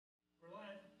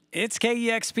It's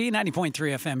KEXP 90.3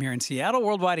 FM here in Seattle,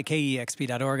 worldwide at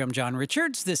KEXP.org. I'm John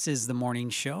Richards. This is the morning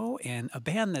show and a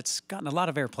band that's gotten a lot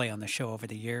of airplay on the show over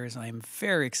the years. I am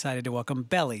very excited to welcome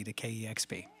Belly to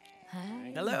KEXP.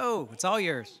 Hi. Hello, it's all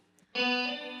yours.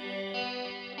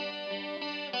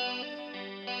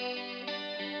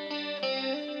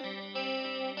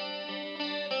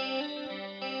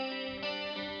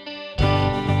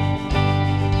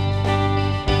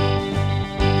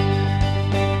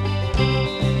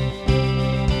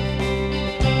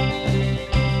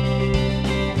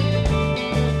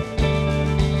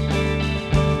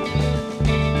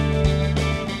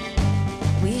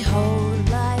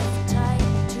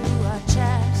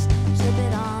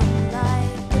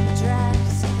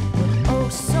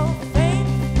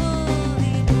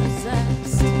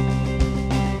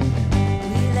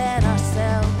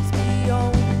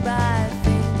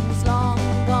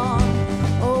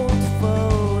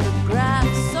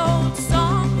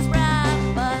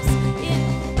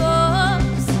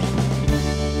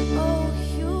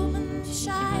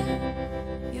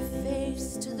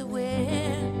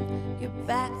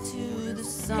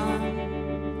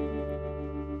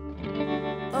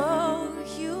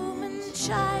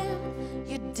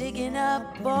 Digging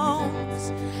up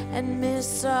bones and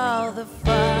miss all the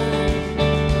fun.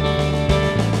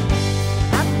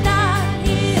 I'm not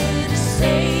here to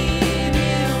save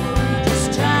you, I'm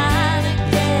just trying to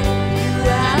get you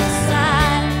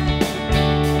outside.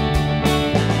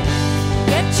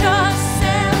 Get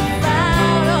yourself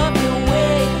out of your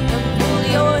way and pull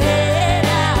your head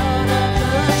out of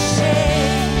the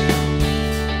shade.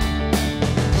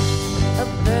 A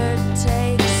bird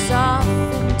takes off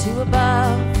into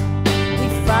above.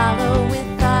 Follow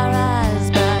with our eyes,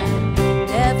 but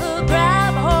never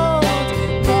grab hold,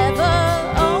 never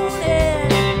own it.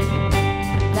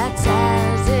 That's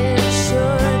as it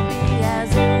should be,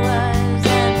 as it was,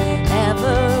 and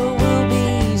ever will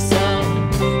be. So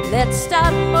let's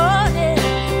stop mourning,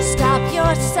 stop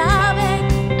your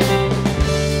sobbing.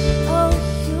 Oh,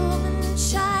 human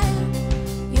child,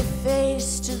 your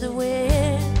face to the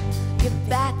wind, your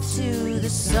back to the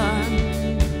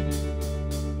sun.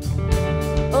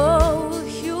 Oh,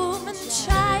 human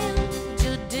child,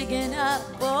 you're digging up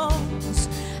bones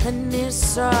and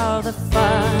miss all the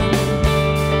fun.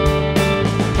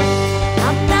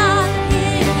 I'm not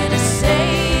here to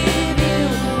save you,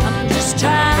 I'm just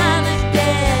trying to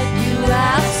get you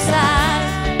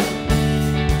outside.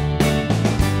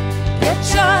 Get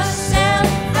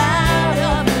yourself out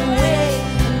of the way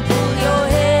and pull your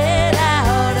head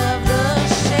out of the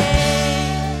shade.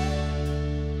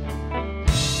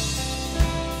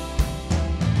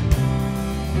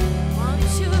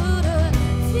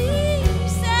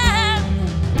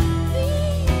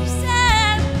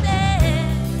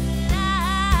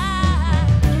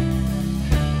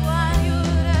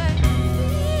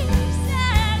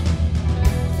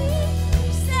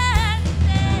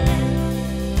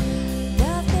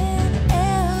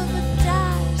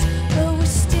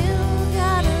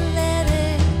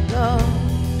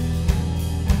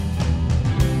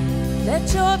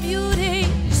 Let your beauty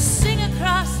sing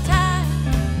across time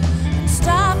and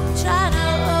stop trying to,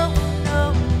 oh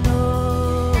no, no.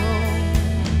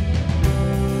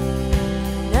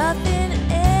 Nothing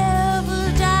ever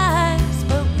dies,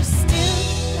 but we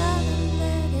still gotta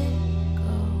let it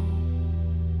go.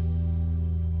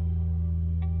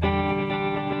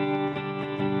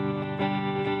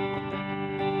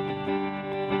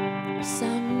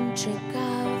 Some trick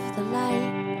of the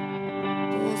light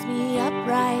pulls me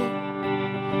upright,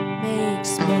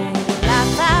 makes me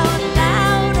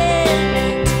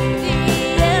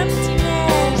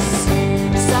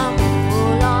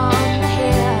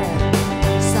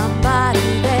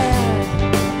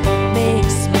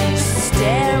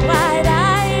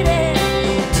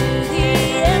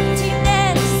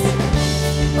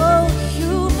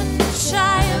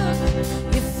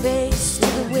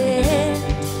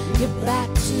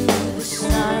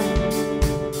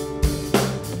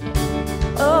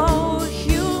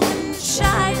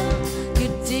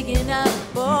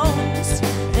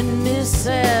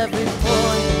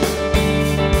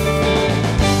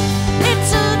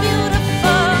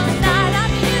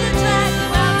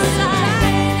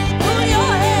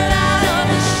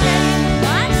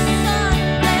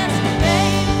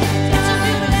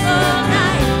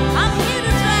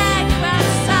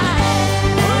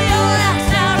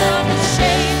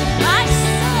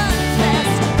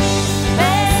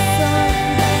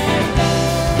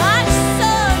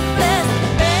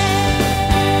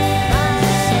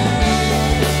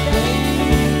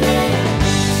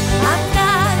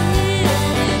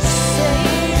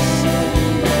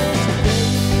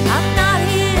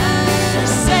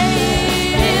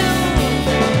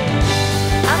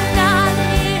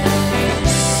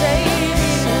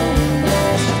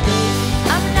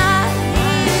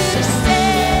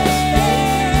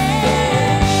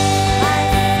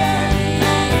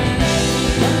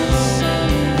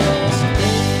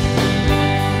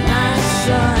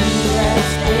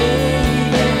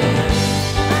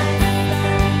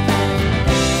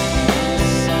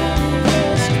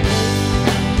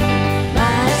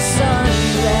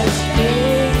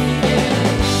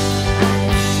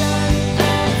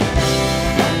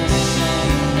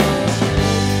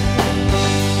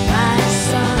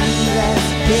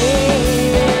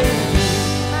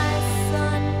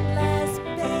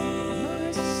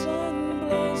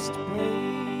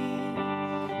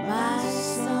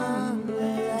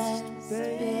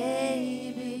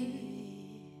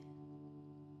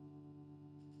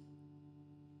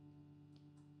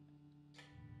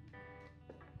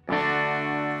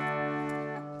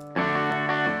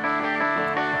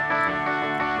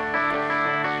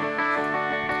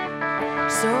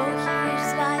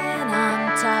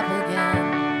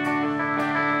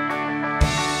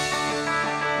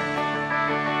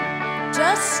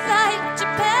just like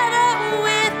Gepetto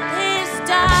with his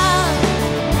dog.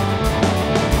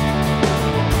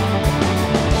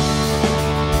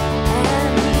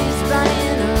 And he's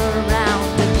running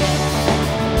around again.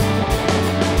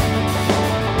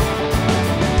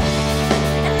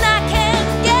 And I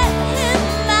can't get him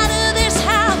out of this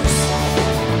house.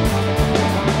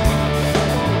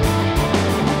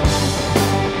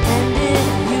 And if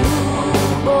you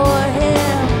bore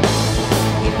him,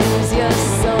 you lose your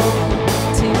soul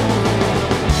too.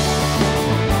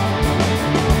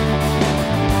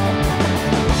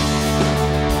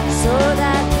 So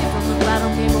that kid from the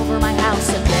bottom came over my house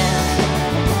again.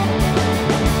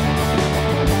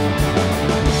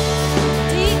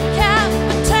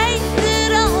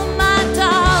 Decapitated all my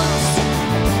dolls.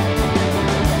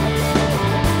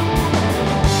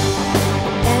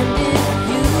 And if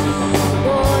you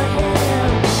bore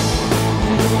him,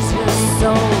 you lose your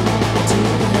soul to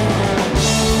him.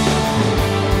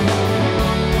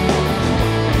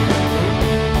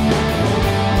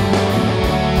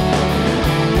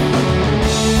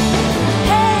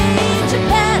 Hey,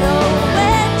 Gepetto,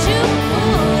 where'd you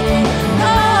put it?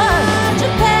 Oh,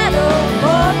 Gepetto,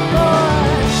 boy, boy.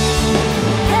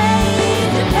 Hey,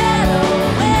 Gepetto,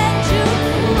 where'd you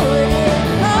put it?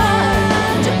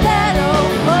 Oh, Gepetto,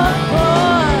 boy,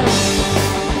 boy.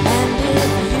 And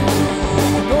if you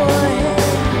bore him,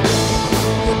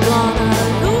 you're gonna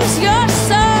lose your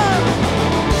soul.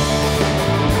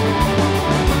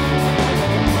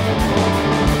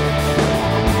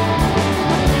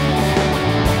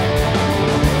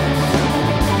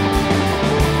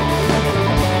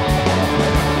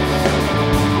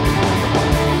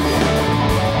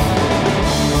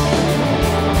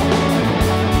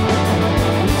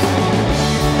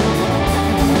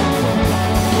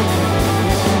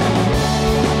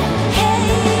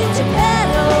 Hey,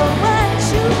 Gepetto, what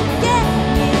you get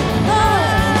me for?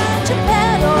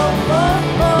 Gepetto, boy,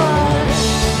 boy.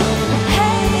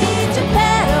 Hey,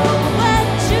 Gepetto, what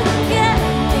you get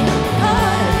me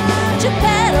for?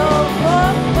 Gepetto,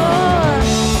 boy, boy.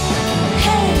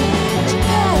 Hey,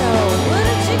 Gepetto, what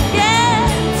did you get?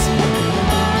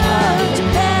 Oh,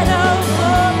 Gepetto,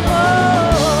 boy, boy.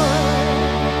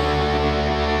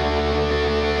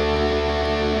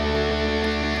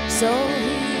 So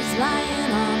he's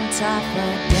lying on top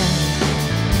again,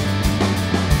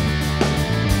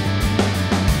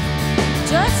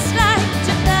 just like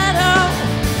Gepetto.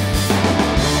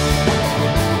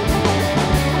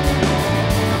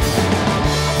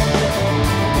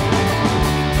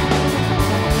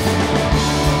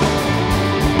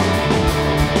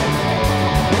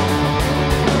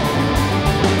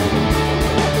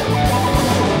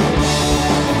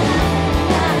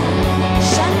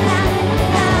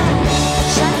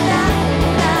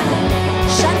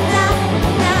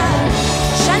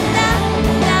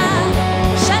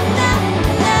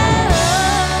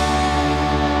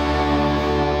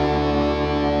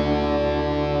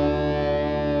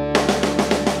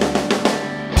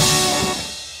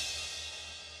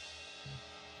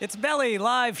 It's Belly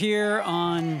live here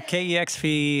on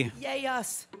KEXP. Yay,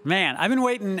 us. Man, I've been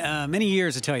waiting many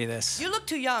years to tell you this. You look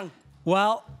too young.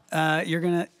 Well, you're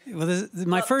gonna. Well, this is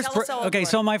my Well, first. tell us all Okay,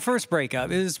 about so it. my first breakup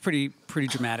is pretty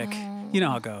dramatic. You know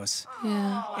how it goes.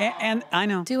 Yeah. And I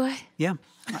know. Do I? Yeah,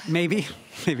 maybe,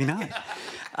 maybe not.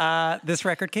 This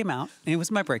record came out, and it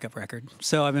was my breakup record.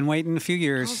 So I've been waiting a few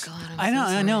years. Oh, God, I'm I so know,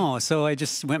 I sorry. know. So I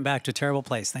just went back to a terrible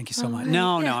place. Thank you so much.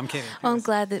 No, no, I'm kidding. Oh, I'm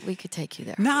glad that we could take you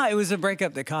there. No, it was a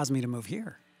breakup that caused me to move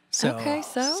here. So, Okay,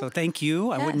 so? So thank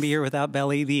you. I wouldn't be Yes. here without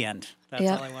Belly. The end. That's all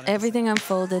I Yep. wanted Everything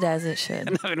unfolded as it should.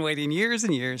 to say. I've been waiting years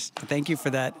and years. Thank you for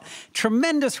that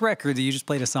tremendous record that you just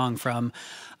played a song from.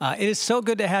 It is so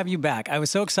good to have you back. I was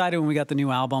so excited when we got the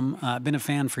new album. I've been a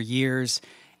fan for years,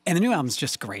 and the new album's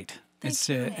just great. It's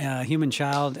Human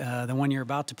Child. The one you're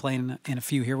about to play in a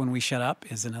few here when we shut up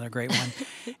is another great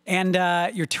one. And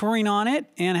you're touring on it.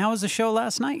 And how was the show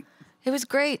last night? It was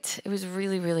great. It was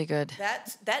really, really good.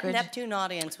 That Good. Neptune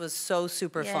audience was so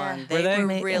super Yeah. fun. Were they? They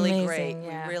were really Amazing, great.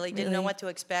 yeah. We really didn't know Really. what to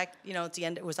expect. You know, it's the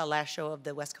end. It was our last show of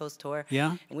the West Coast tour.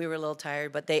 Yeah. And we were a little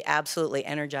tired, but they absolutely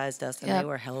energized us, and Yep. they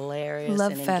were hilarious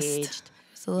Love and fest. engaged.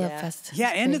 It's a love Yeah. fest. Yeah,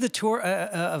 It's end great. of the tour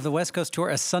of the West Coast tour,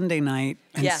 a Sunday night,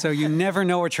 and Yeah. so you never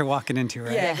know what you're walking into,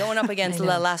 right? Yeah, going up against I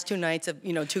the know. last two nights of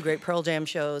two great Pearl Jam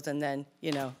shows, and then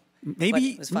Maybe but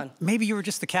it was fun. Maybe you were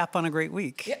just the cap on a great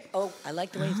week. Yeah. Oh, I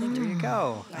like the way you think. There you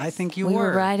go. I think you We were.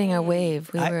 were riding a wave.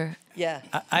 We I- were. Yeah.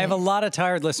 I have a lot of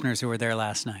tired listeners who were there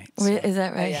last night. so- Is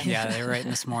that right? yeah. Yeah, they were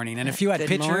writing this morning. And if you had Good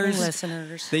pictures morning,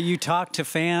 listeners. that you talked to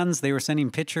fans, they were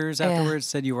sending pictures Yeah. afterwards,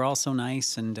 said you were all so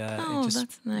nice, and Oh, it just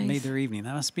that's nice. made their evening.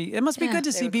 It must be Yeah. good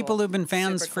to see were people cool. who've been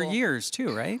fans Super for cool. years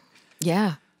too, right?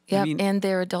 Yeah. Yeah, mean- and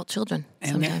their adult children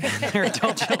And sometimes. they're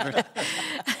adult children.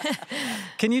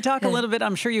 Can you talk a little bit?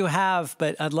 I'm sure you have,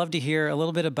 but I'd love to hear a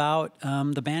little bit about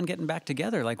the band getting back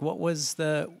together. Like,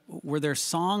 were there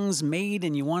songs made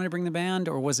and you wanted to bring the band,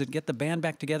 or was it get the band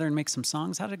back together and make some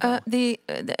songs? How did it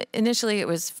go? Initially, it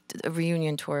was a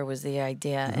reunion tour was the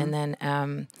idea, and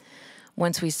then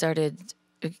once we started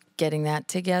getting that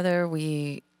together,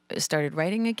 we started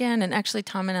writing again. And actually,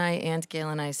 Tom and I and Gail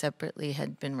and I separately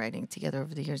had been writing together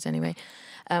over the years anyway.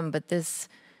 But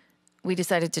we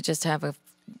decided to just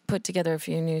put together a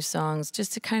few new songs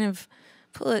just to kind of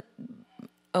pull it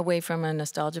away from a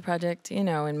nostalgia project,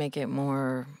 and make it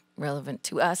more relevant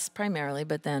to us primarily,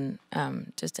 but then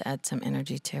just to add some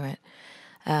energy to it.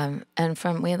 And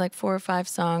we had like 4 or 5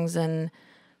 songs, and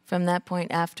from that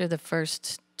point, after the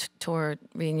first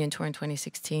reunion tour in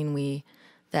 2016, we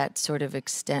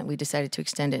decided to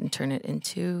extend it and turn it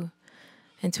into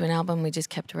an album. We just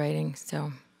kept writing,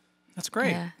 so That's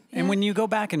great. Yeah. And when you go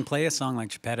back and play a song like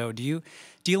Gepetto, do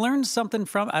you learn something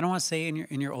from? I don't want to say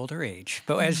in your older age,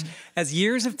 but as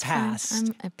years have passed,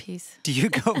 I'm at peace. do you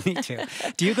go? Me too.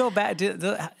 Do you go back? Do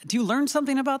you learn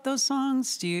something about those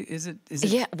songs? Is it?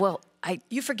 Yeah. Well,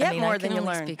 You forget more I than can you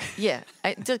only learn. speak- Yeah.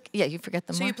 You forget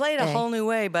them So more. you play it a whole new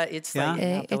way, but it's like you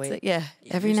have to wait.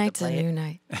 Every used to night's a play it. new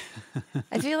night.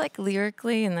 I feel like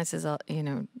lyrically, and this is all,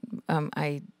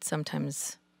 I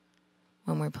sometimes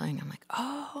when we're playing, I'm like,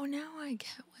 oh, now I get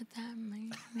what that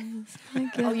means.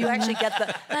 Oh, you actually get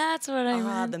the That's what I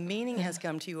meant. the meaning has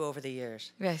come to you over the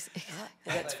years. Yes.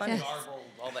 That's funny.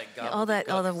 All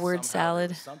the word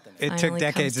salad. It took finally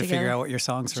decades comes to figure together. out what your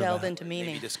songs were Gelled about. into meaning.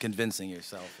 Maybe just convincing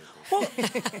yourself.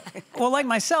 Well, like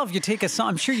myself, you take a song.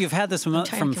 I'm sure you've had this I'm trying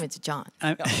from. to convince John.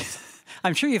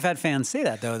 I'm sure you've had fans say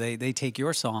that though. They take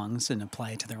your songs and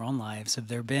apply it to their own lives. Have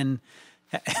there been?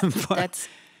 That's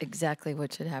exactly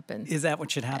what should happen. Is that what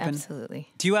should happen? Absolutely.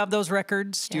 Do you have those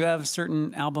records? Do you Yeah. have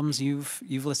certain albums you've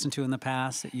listened to in the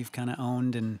past that you've kind of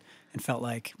owned and felt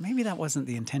like maybe that wasn't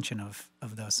the intention of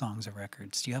those songs or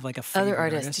records? Do you have like a favorite Other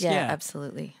artists, artist? yeah,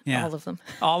 absolutely. Yeah. All of them.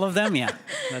 All of them, yeah.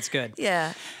 That's good.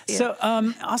 Yeah. So,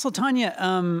 also Tanya,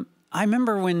 I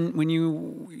remember when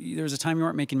there was a time you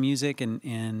weren't making music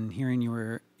and hearing you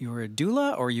were a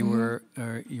doula or you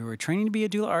were training to be a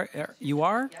doula. You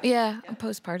are? Yeah, a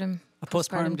postpartum. A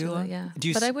postpartum doula? Yeah. Do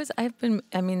you I've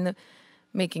been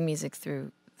making music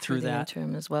through the that?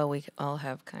 interim as well. We all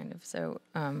have kind of. So,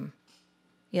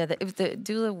 if the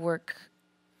doula work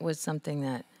was something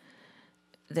that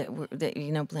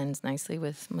blends nicely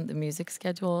with the music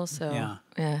schedule. So,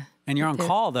 yeah. And you're on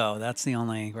call though. That's the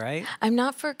only, right? I'm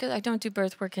not I don't do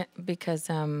birth work because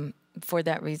for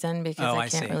that reason, because I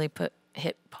can't see. really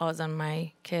hit pause on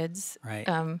my kids. Right.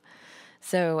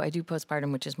 So I do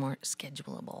postpartum, which is more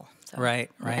schedulable. So, Right.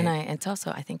 And it's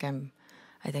also I think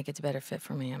it's a better fit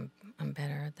for me. I'm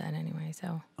better at that anyway.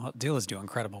 So Well, doulas do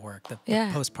incredible work. The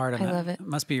Yeah, postpartum, I love it.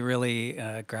 must be really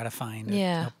gratifying to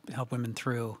Yeah. help women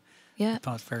through yeah,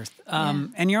 post-birth.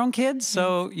 And your own kids,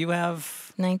 so you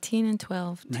have 19 and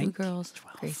 12, 2 19, girls,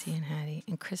 12. Gracie and Hattie,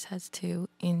 and Chris has 2,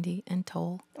 Indy and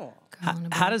Toll. Oh.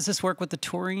 How does this work with the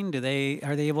touring? Are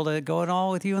they able to go at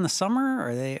all with you in the summer?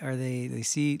 Or they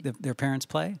see their parents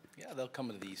play? Yeah, they'll come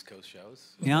to the East Coast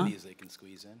shows. Yeah? As they can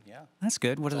squeeze in. Yeah. That's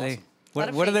good. What are they?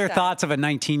 awesome. What are their thoughts of a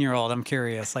 19-year-old? I'm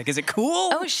curious. Like, is it cool?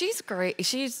 Oh, she's great.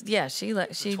 She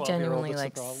genuinely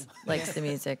likes the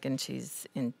music, and she's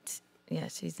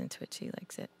into it. She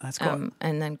likes it. That's cool.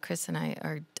 And then Chris and I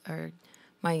are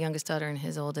my youngest daughter and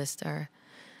his oldest are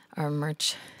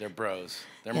merch. They're bros.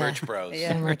 They're Yeah. merch bros.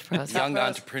 They're merch pros. Young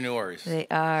entrepreneurs. They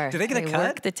are. Do they get a cut?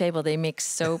 work the table. They make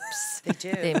soaps. They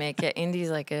do. They make it. Indy's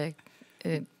like a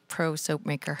pro soap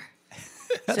maker.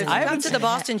 So if you I come haven't to the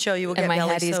Boston show, you will And get my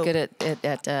belly Hattie's soap. good at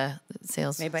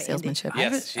Made by Indy. salesmanship.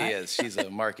 Yes, she is. She's a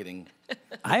marketing.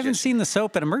 I haven't seen the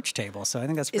soap at a merch table, so I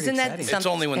think that's pretty Isn't that exciting. It's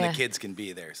only when Yeah. the kids can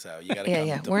be there, so you got to Yeah, come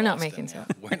yeah. to We're not Boston. making Yeah,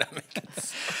 soap. We're not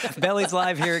making Belly's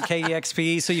live here at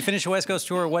KEXP. So you finished the West Coast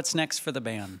tour. What's next for the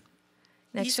band?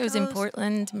 Next East show's in Coast.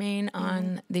 Portland, Maine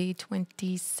on the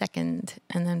 22nd,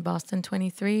 and then Boston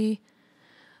 23,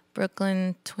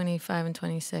 Brooklyn 25 and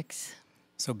 26.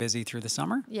 So busy through the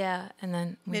summer? Yeah, and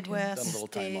then we do- Midwest, Done a little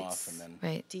time off, States. and then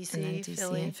right, DC, and then DC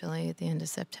Philly. and Philly at the end of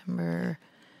September.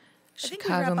 I think we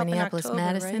Chicago, wrap up in Minneapolis, October,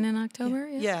 Madison right? in October.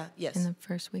 Yeah, yes. In the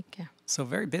first week, yeah. So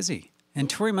very busy. And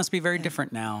touring must be very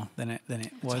different now than it was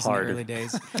in the harder. early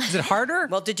days. Is it harder?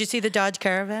 Well, did you see the Dodge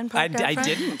Caravan? parked out I front?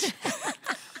 didn't.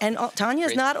 And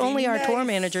Tanya's not only our tour nice.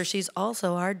 manager, she's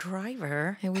also our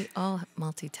driver. And we all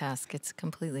multitask. It's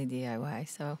completely DIY,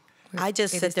 so we're- I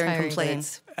just it sit is there and tiring, but complain.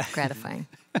 It's gratifying.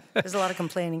 There's a lot of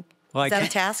complaining. Well, I Is that a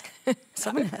can't- task?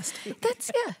 Someone has to.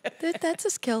 That's a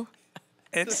skill.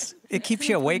 It keeps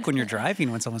you awake when you're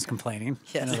driving when someone's complaining.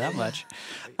 Yes. I know that much.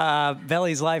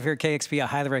 Belly's live here at KEXP. I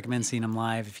highly recommend seeing him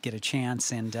live if you get a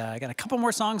chance. And I got a couple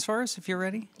more songs for us if you're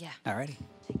ready. Yeah. All righty.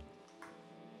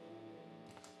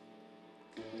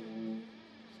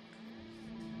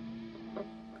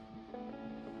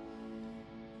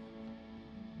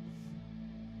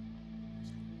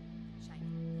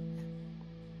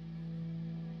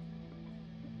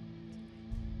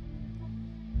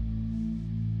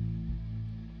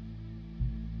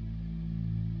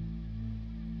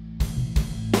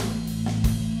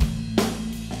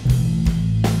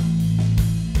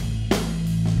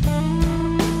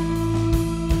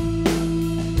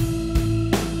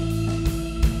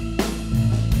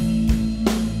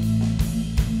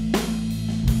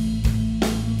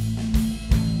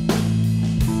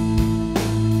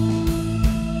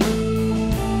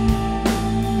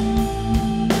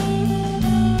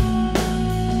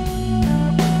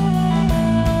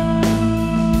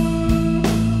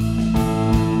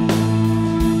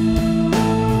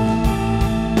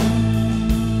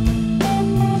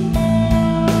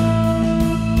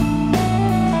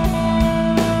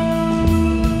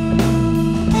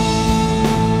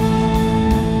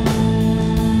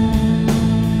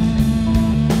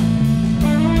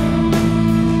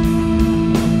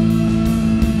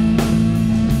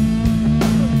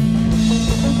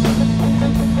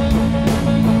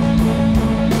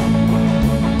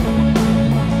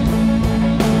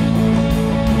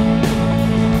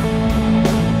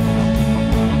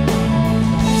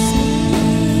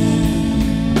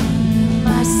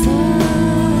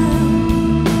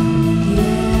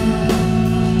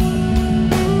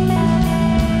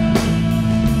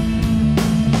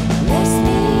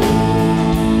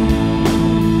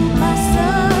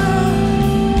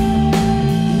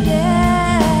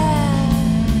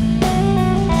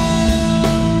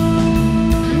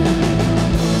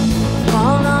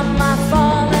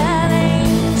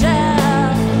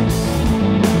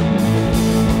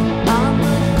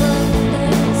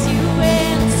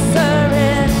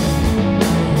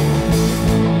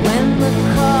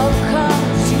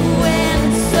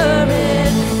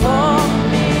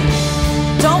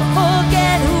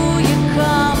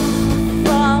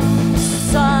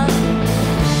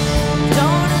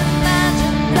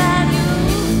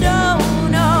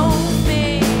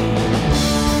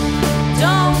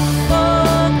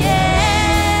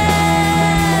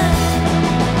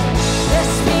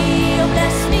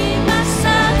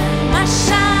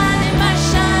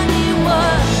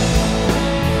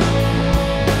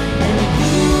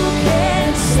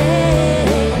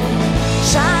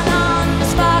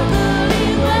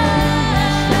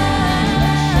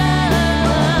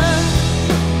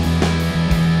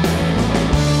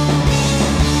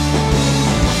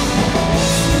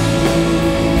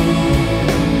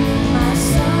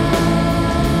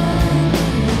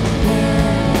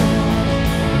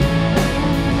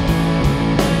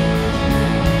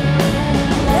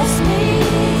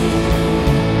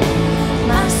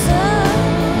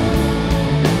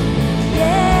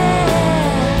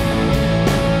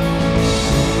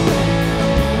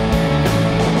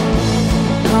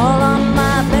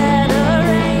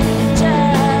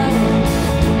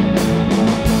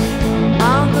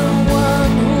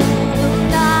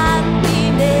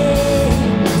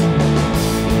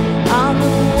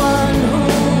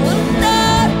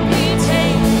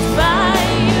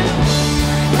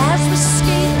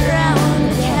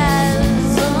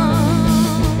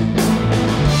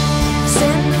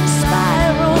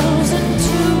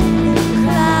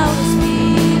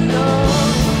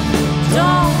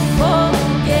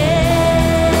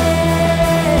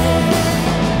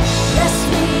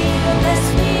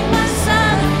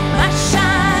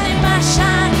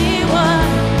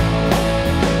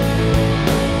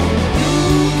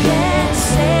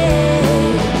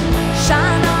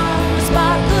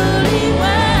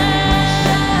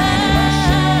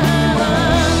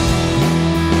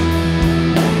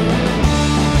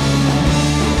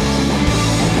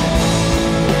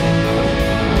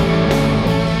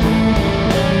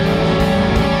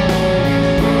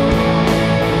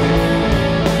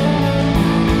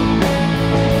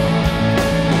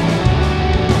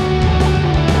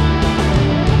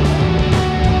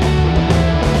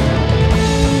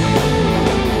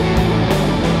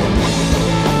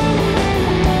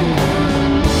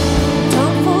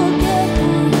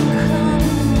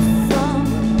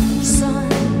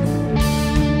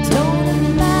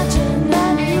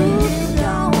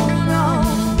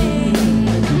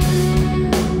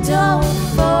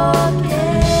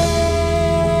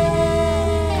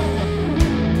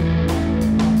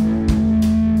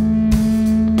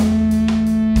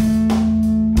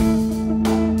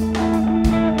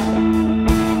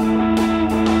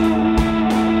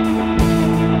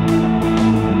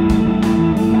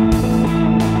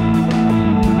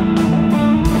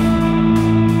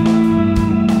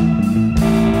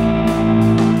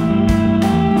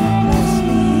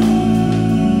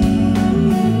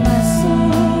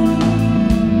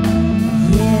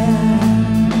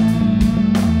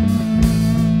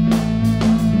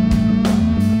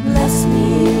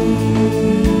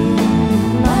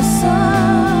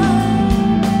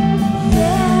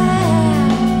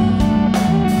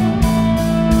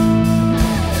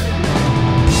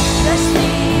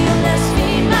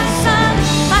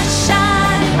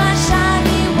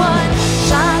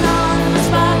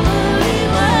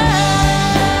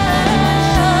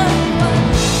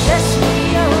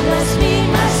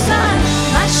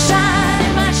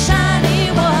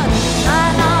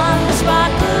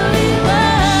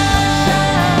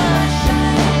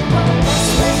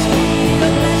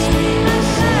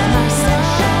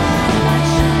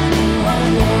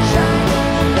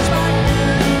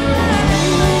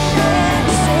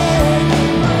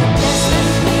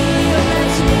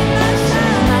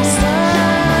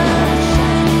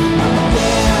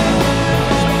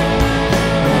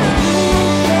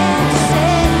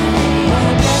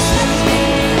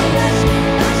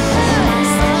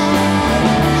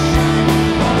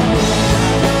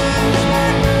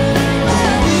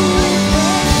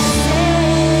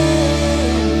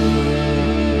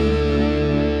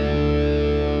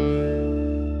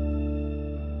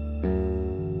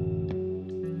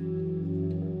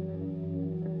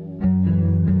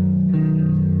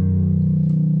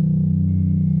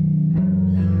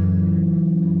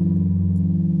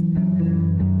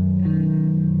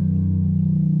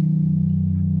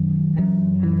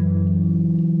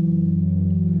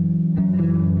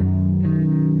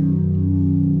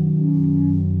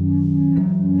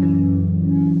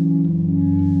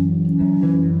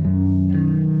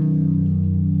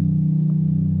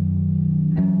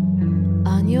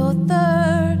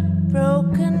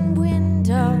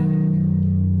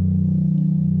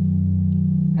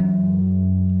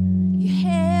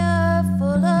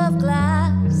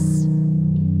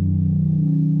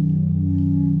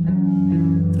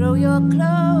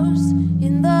 clothes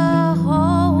in the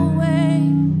hallway.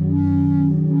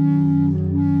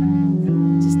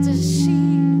 Just a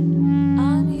sheet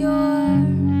on your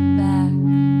back.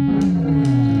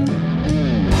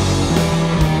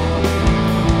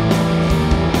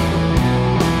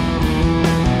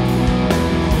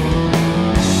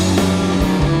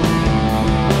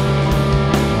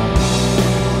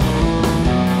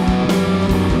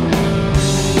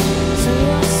 So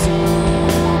you're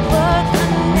super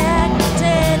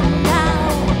connected now.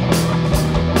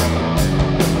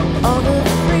 All the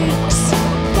freaks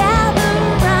gather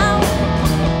round,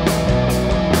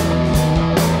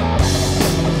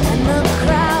 and the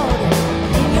crowd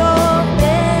in your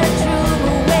bedroom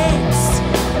waits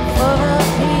for a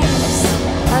piece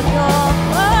of your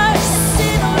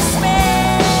personal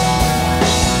space.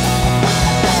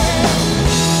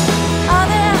 Are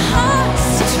there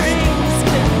heartstrings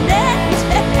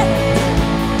connected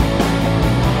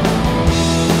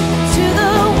to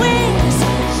the wings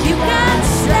you got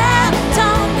slapped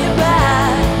on your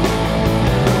back?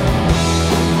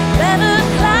 Better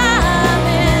climb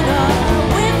in a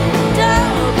window,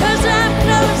 'cause I'm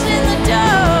closing the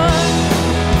door.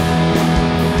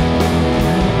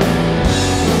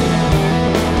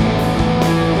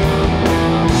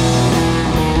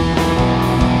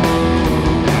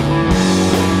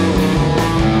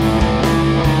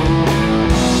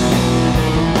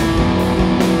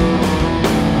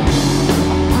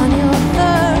 On your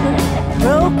third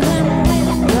broken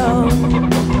window,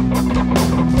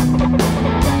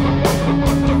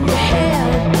 your hair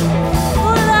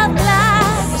full of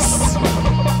glass.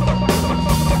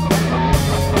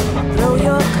 Throw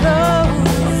your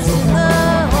clothes in the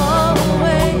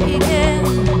hallway again.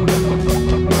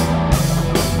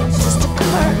 It's just a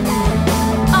curtain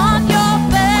on your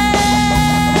bed.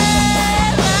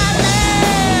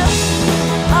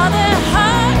 Are there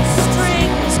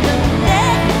heartstrings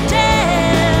connected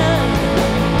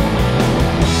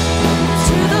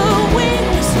to the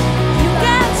wings you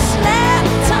got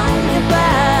slapped on your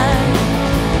back?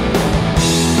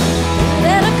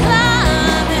 Better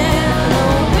climb in a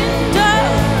window,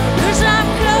 'cause I'm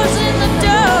closing the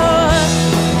door.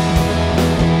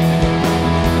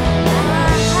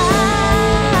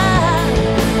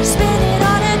 I'm spinning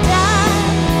on a dime.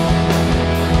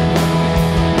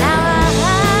 Now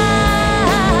I'm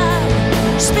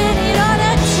spinning on a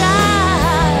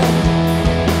dime.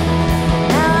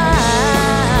 Now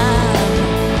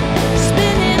I'm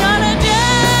spinning on a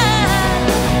dime.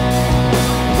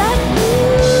 Like you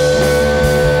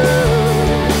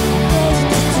used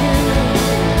to do.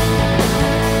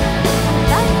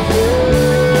 Like you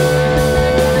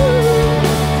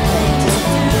used to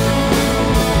do.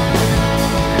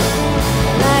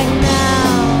 Like now.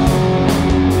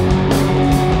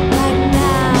 Like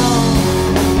now.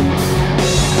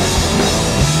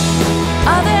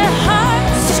 Are there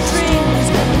heartstrings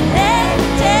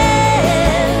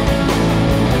connected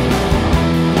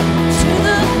to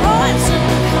the poison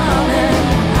coming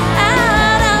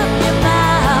out of your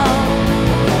mouth?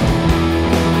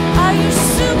 Are you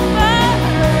super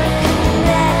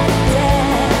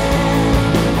connected?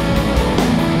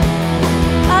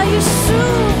 Are you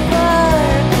super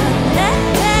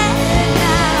connected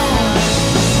now?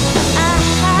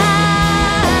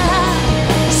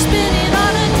 Spinning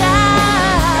on a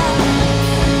dime.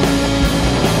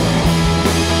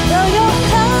 Throw your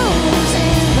clothes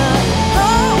in the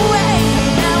hallway.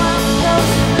 Now I'm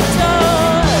closing the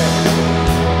door.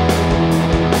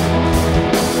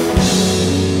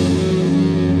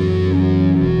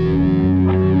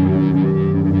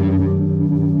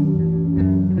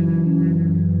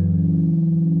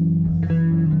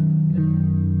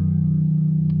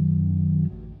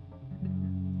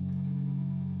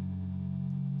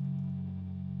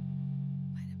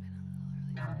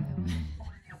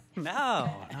 No,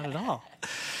 not at all.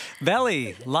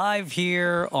 Belly, live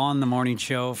here on the morning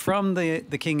show from the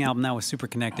King album. That was super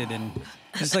connected. And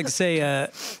I'd just like to say,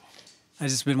 I've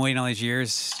just been waiting all these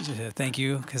years. Thank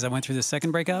you, because I went through the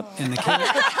second breakup. And the King.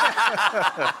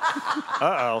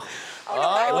 Uh-oh.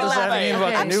 What does that mean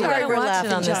about the I'm new starting We're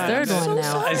watching on this laughing, third John. one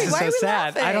now. It's just Why so are we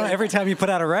sad. I don't. laughing? Every time you put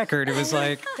out a record, it was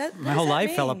like What my does whole that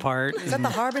life fell mean? apart. Is that the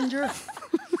harbinger?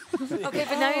 Okay,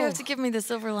 but now you have to give me the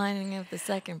silver lining of the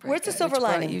second break. Where's the silver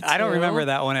lining? I don't remember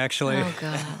that one actually. Oh,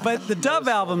 God. But the Dove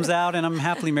album's out, and I'm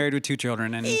happily married with 2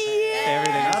 children, and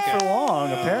everything is Not for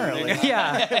long, apparently. good.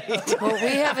 Yeah, Well,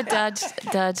 we have a Dodge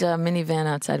minivan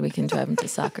outside. We can drive them to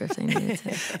soccer if they need it.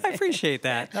 I appreciate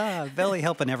that. Belly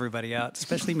helping everybody out,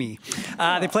 especially me.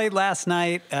 They played last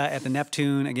night at the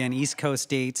Neptune. Again, East Coast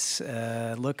dates.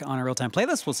 Look on our real-time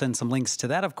playlist. We'll send some links to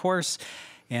that, of course.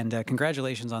 And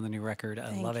congratulations on the new record. I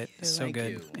love it. you. So Thank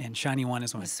good. you. And Shiny One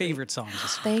is one of my favorite songs.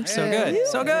 It's Thank so you. good.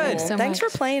 So good. So Thanks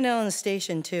much. for playing it on the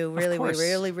station too. Really, we course.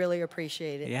 really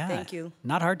appreciate it. Yeah. Thank you.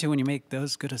 Not hard to when you make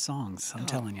those good of songs, I'm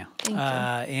telling you. Thank you.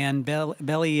 And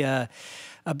Belly, a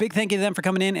big thank you to them for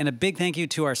coming in, and a big thank you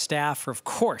to our staff, of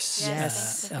course.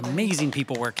 Yes. Amazing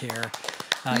people work here.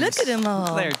 Look at them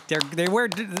all. They wear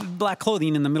black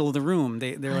clothing in the middle of the room.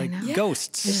 They're like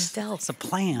ghosts. They're stealth. It's a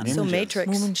plan. So Matrix.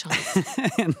 Moonshine.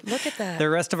 Look at that. The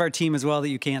rest of our team as well that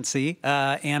you can't see,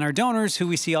 and our donors who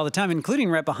we see all the time, including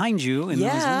right behind you in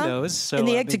those windows. So in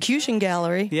the big- execution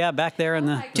gallery. yeah, back there in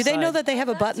the. Do they know side. that they have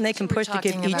a button they can push to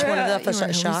give each one of them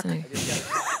a shock?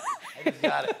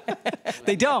 Got it.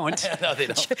 They don't. No, they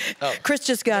don't. Oh, Chris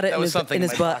just got it that in was his, something in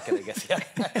his my butt. pocket, I guess. Yeah.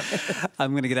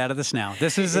 I'm going to get out of this now.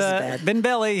 This is bad. Ben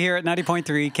Belly here at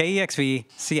 90.3 KEXP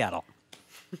Seattle.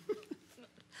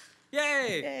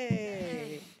 Yay!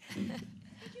 Hey.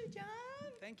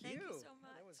 Thank you.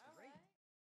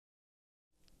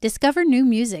 Discover new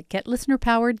music at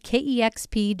listener-powered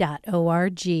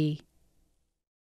KEXP.org.